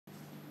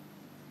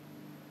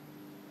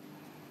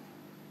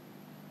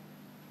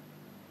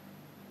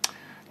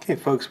Hey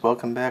folks,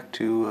 welcome back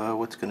to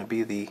what's going to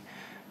be the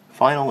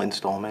final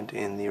installment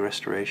in the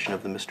restoration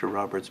of the Mr.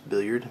 Roberts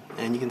Billiard,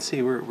 and you can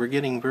see we're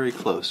getting very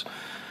close.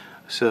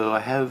 So I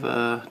have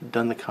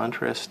done the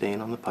contrast stain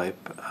on the pipe.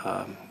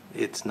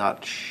 It's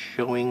not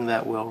showing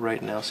that well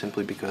right now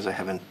simply because I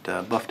haven't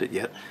buffed it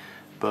yet,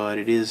 but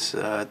it is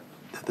at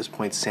this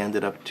point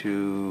sanded up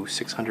to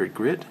 600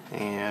 grit,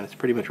 and it's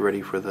pretty much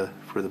ready for the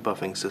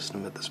buffing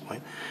system at this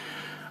point.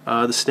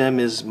 The stem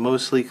is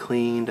mostly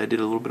cleaned. I did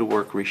a little bit of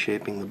work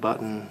reshaping the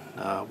button,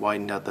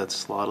 widened out that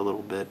slot a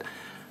little bit,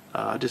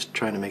 just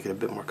trying to make it a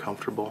bit more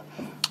comfortable.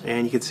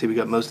 And you can see we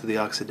got most of the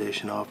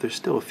oxidation off. There's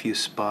still a few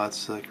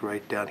spots like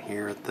right down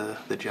here at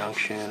the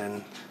junction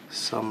and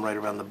some right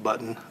around the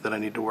button that I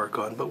need to work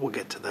on, but we'll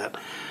get to that.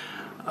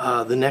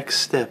 The next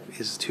step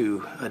is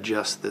to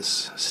adjust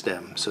this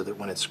stem so that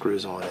when it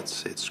screws on,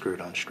 it's screwed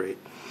on straight.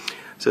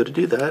 So to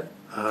do that,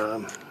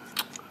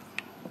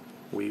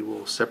 we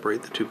will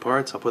separate the two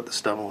parts. I'll put the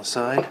stem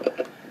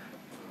aside,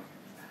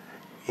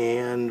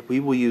 and we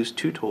will use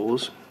two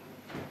tools.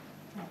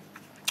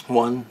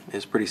 One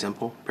is pretty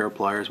simple, a pair of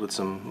pliers with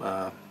some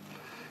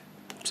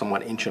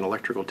somewhat ancient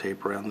electrical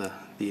tape around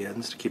the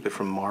ends to keep it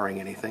from marring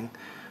anything.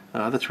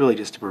 That's really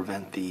just to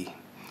prevent the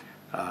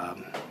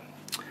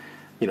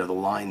the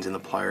lines in the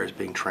pliers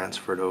being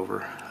transferred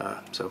over.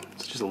 So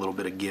it's just a little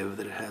bit of give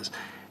that it has,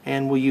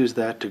 and we'll use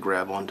that to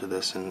grab onto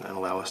this and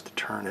allow us to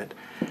turn it.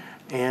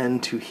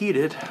 And to heat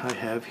it, I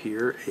have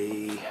here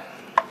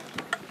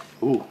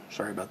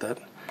sorry about that,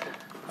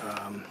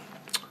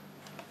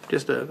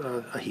 just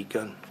a heat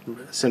gun,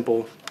 a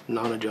simple,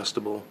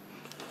 non-adjustable,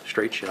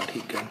 straight shot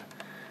heat gun.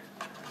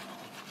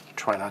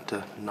 Try not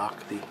to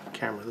knock the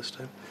camera this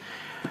time.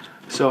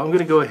 So I'm going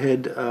to go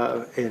ahead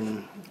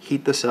and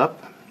heat this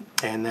up,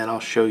 and then I'll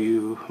show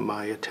you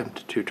my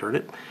attempt to turn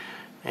it.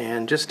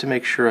 And just to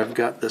make sure I've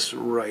got this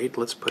right,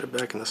 let's put it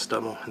back in the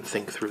stummel and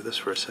think through this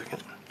for a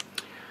second.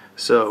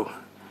 So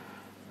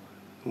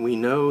we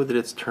know that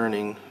it's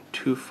turning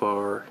too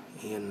far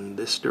in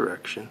this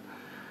direction,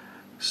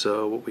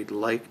 so what we'd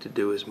like to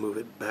do is move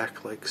it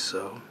back like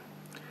so.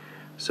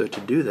 So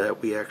to do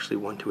that, we actually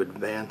want to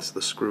advance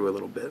the screw a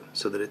little bit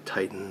so that it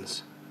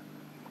tightens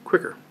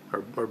quicker,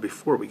 or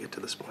before we get to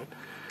this point.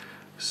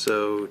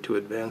 So to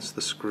advance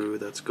the screw,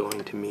 that's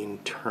going to mean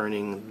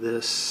turning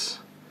this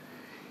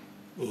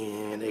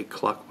in a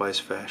clockwise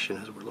fashion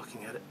as we're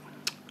looking at it.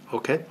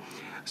 Okay,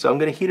 so I'm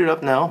going to heat it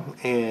up now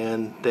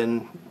and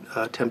then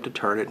attempt to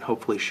turn it and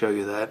hopefully show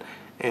you that.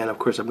 And of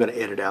course I'm going to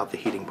edit out the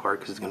heating part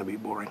because it's going to be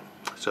boring.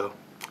 So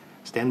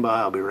stand by,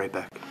 I'll be right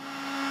back.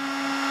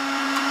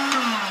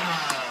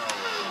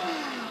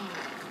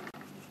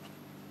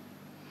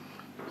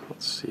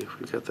 Let's see if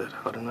we got that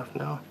hot enough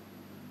now.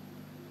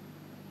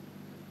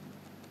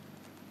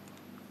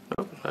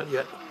 Nope, not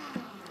yet.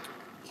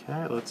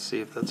 Okay, let's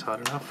see if that's hot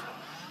enough.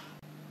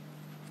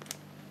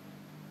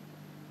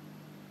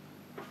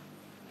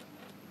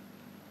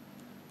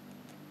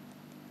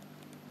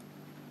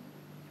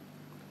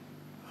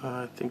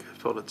 I think I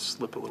felt it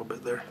slip a little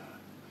bit there.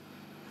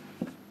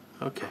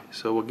 Okay,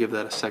 so we'll give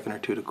that a second or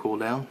two to cool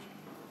down.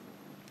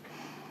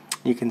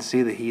 You can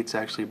see the heat's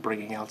actually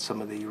bringing out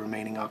some of the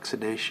remaining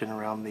oxidation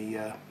around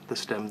the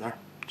stem there,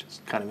 which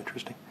is kind of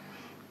interesting.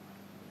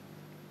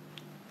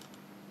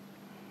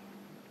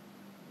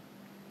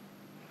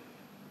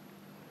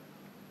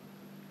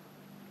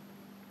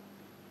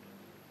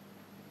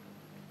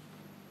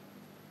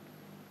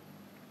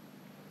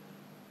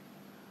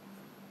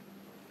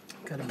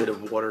 Got a bit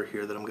of water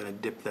here that I'm going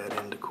to dip that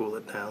in to cool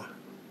it down.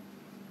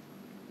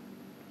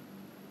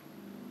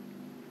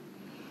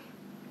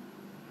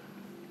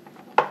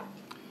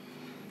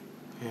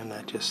 And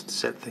that just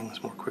set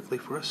things more quickly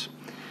for us.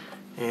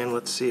 And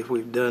let's see if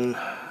we've done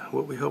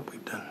what we hope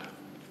we've done.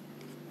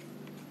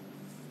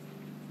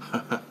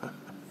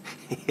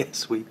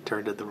 Yes, we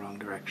turned it the wrong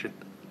direction.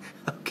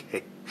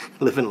 Okay,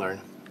 live and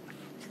learn.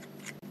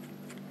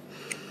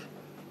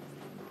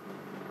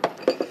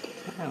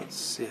 Let's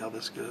see how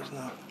this goes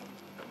now.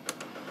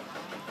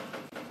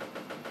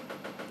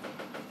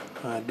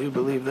 I do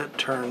believe that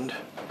turned,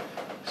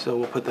 so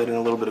we'll put that in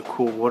a little bit of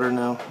cool water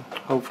now.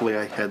 Hopefully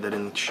I had that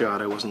in the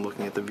shot, I wasn't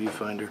looking at the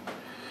viewfinder.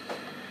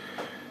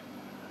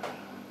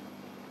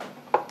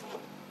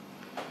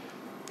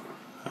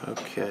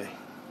 Okay,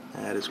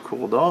 that is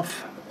cooled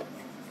off,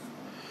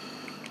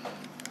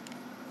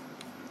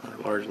 or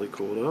largely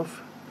cooled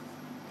off.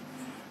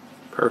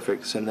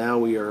 Perfect, so now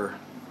we are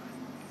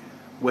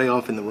way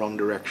off in the wrong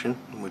direction,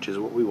 which is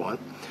what we want.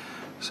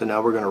 So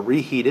now we're going to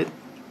reheat it,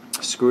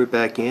 screw it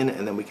back in,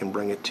 and then we can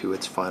bring it to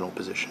its final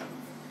position.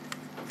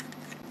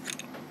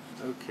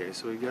 Okay,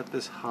 so we've got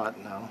this hot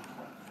now.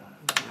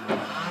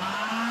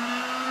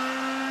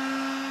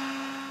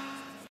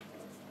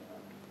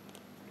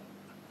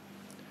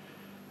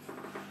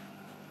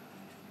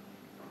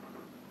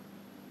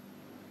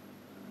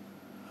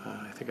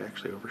 I think I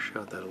actually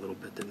overshot that a little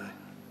bit, didn't I?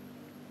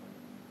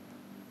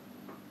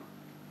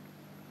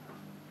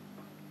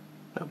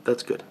 Nope,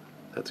 that's good.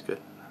 That's good.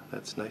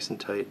 That's nice and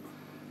tight.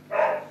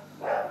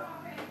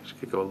 Just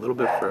could go a little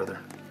bit further.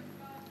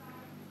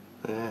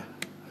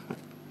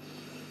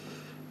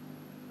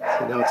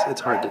 Now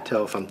it's hard to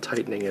tell if I'm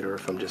tightening it or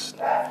if I'm just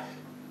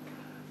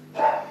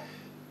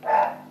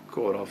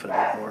cool it off in a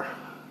bit more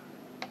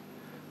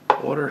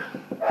water.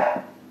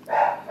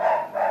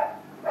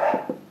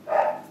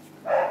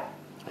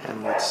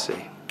 And let's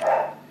see.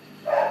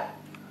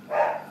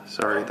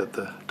 Sorry that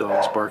the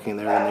dog's barking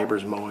there. The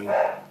neighbor's mowing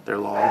their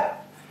lawn.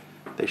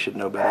 They should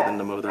know better than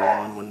to mow their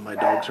lawn when my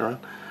dogs are on.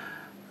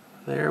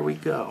 There we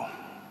go.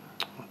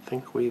 I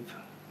think we've...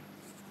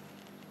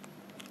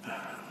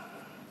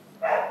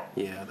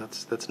 Yeah,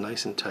 that's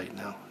nice and tight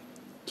now.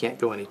 Can't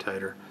go any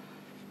tighter.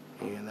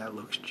 And that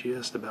looks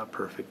just about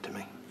perfect to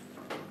me.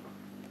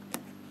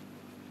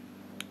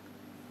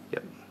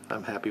 Yep,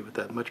 I'm happy with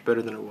that. Much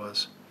better than it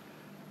was.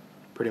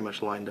 Pretty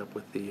much lined up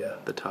with the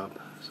top.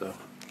 So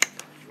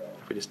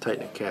if we just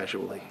tighten it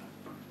casually,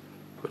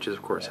 which is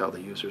of course how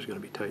the user is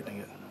going to be tightening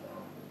it.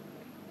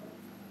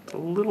 It's a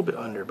little bit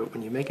under, but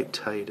when you make it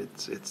tight,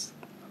 it's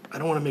I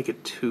don't want to make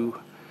it too...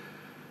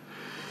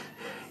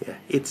 Yeah,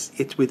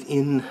 it's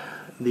within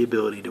the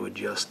ability to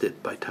adjust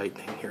it by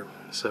tightening here.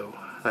 So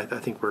I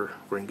think we're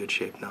in good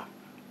shape now.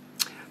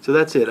 So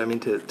that's it. I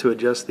mean, to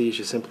adjust these,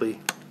 you simply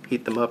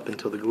heat them up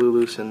until the glue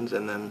loosens,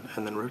 and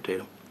then rotate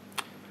them.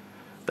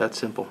 That's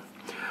simple.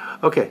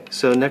 Okay,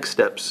 so next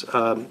steps.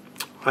 I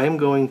am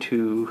going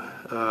to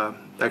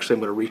actually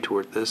I'm going to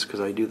retort this, because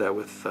I do that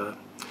with.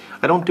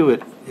 I don't do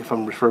it if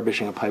I'm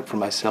refurbishing a pipe for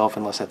myself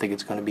unless I think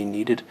it's going to be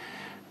needed.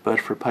 But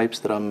for pipes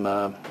that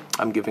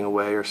I'm giving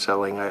away or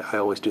selling, I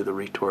always do the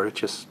retort. It's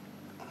just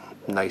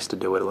nice to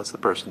do it. It lets the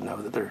person know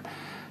that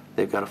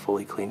they've got a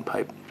fully clean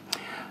pipe.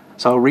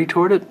 So I'll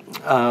retort it,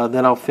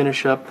 then I'll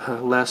finish up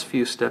last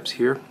few steps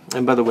here.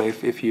 And by the way,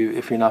 if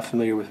you're not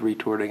familiar with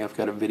retorting, I've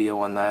got a video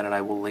on that, and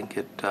I will link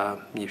it.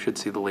 You should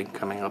see the link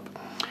coming up.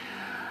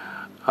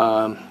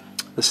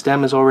 The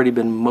stem has already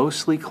been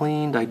mostly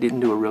cleaned. I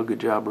didn't do a real good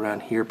job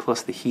around here.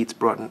 Plus the heat's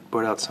brought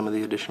out some of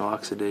the additional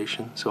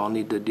oxidation, so I'll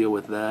need to deal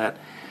with that.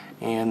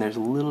 And there's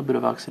a little bit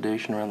of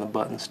oxidation around the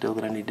button still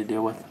that I need to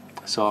deal with.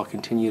 So I'll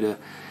continue to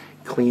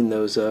clean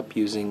those up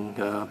using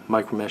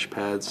micro mesh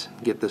pads,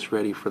 get this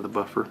ready for the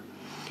buffer,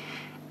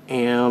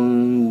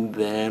 and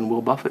then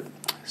we'll buff it.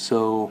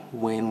 So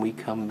when we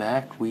come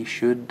back, we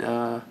should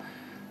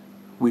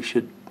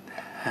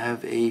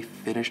have a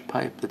finished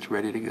pipe that's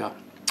ready to go.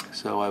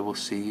 So I will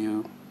see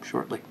you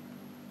shortly.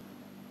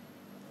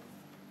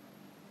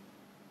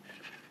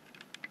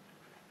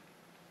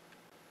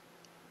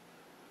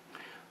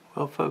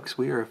 Well, folks,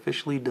 we are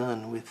officially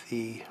done with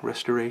the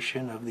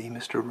restoration of the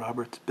Mr.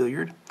 Roberts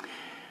Billiard,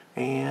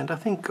 and I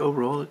think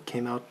overall it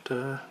came out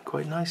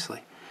quite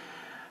nicely.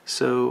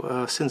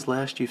 So since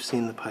last you've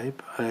seen the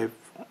pipe, I've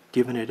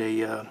given it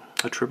a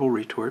triple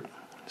retort,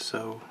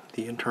 so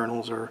the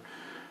internals are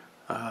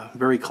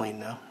very clean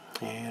now,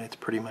 and it's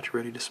pretty much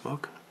ready to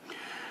smoke.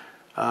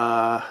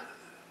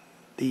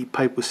 The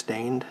pipe was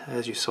stained,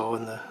 as you saw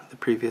in the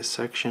previous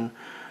section.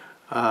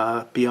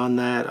 Beyond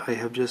that, I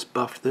have just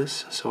buffed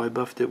this. So I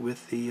buffed it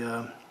with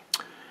the,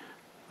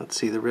 let's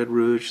see, the Red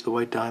Rouge, the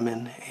White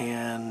Diamond,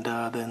 and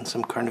then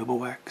some Carnauba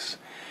wax.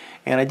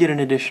 And I did an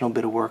additional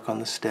bit of work on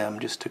the stem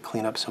just to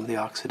clean up some of the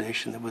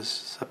oxidation that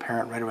was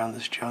apparent right around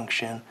this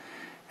junction,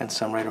 and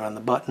some right around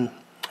the button.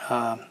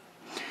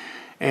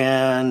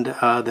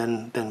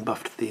 Then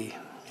buffed the,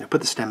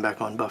 put the stem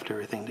back on, buffed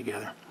everything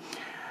together.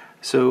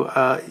 So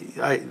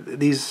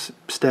these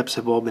steps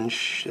have all been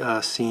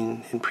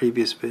seen in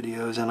previous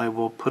videos, and I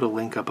will put a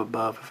link up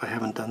above if I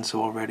haven't done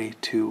so already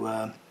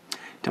to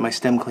my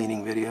stem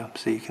cleaning video,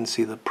 so you can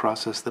see the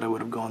process that I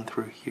would have gone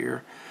through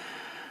here.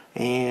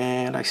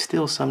 And I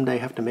still someday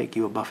have to make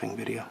you a buffing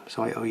video,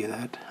 so I owe you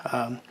that.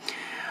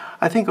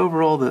 I think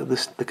overall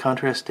the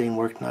contrast stain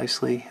worked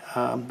nicely.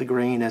 The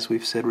grain, as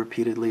we've said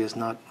repeatedly, is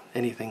not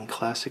anything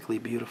classically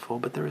beautiful,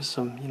 but there is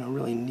some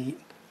really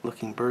neat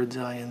looking bird's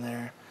eye in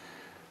there.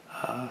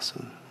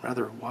 Some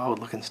rather wild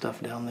looking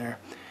stuff down there.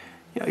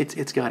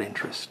 It's got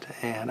interest,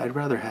 and I'd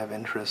rather have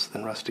interest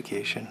than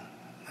rustication.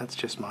 That's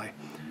just my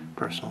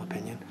personal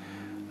opinion.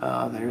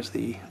 There's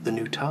the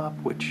new top,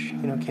 which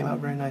came out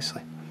very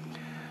nicely.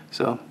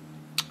 So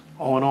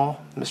all in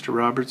all, Mr.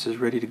 Roberts is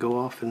ready to go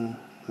off and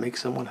make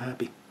someone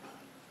happy.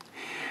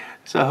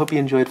 So I hope you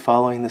enjoyed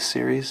following this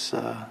series.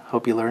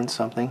 Hope you learned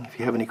something. If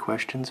you have any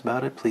questions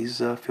about it, please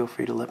feel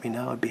free to let me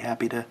know. I'd be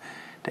happy to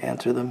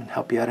answer them and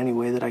help you out any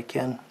way that I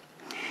can.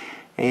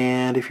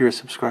 And if you're a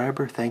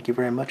subscriber, thank you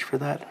very much for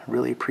that. I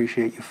really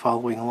appreciate you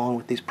following along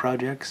with these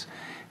projects.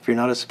 If you're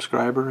not a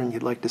subscriber and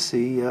you'd like to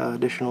see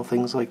additional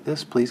things like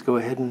this, please go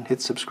ahead and hit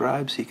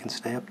subscribe so you can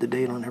stay up to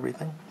date on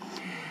everything.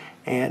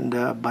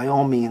 And by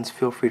all means,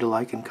 feel free to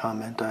like and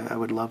comment. I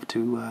would love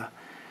to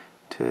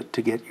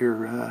get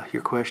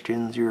your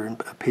questions, your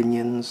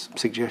opinions,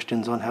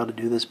 suggestions on how to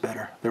do this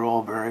better. They're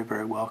all very,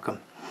 very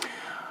welcome.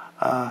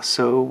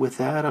 So with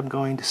that, I'm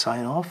going to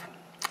sign off.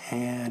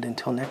 And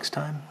until next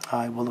time,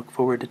 I will look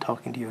forward to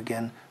talking to you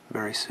again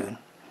very soon.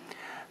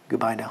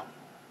 Goodbye now.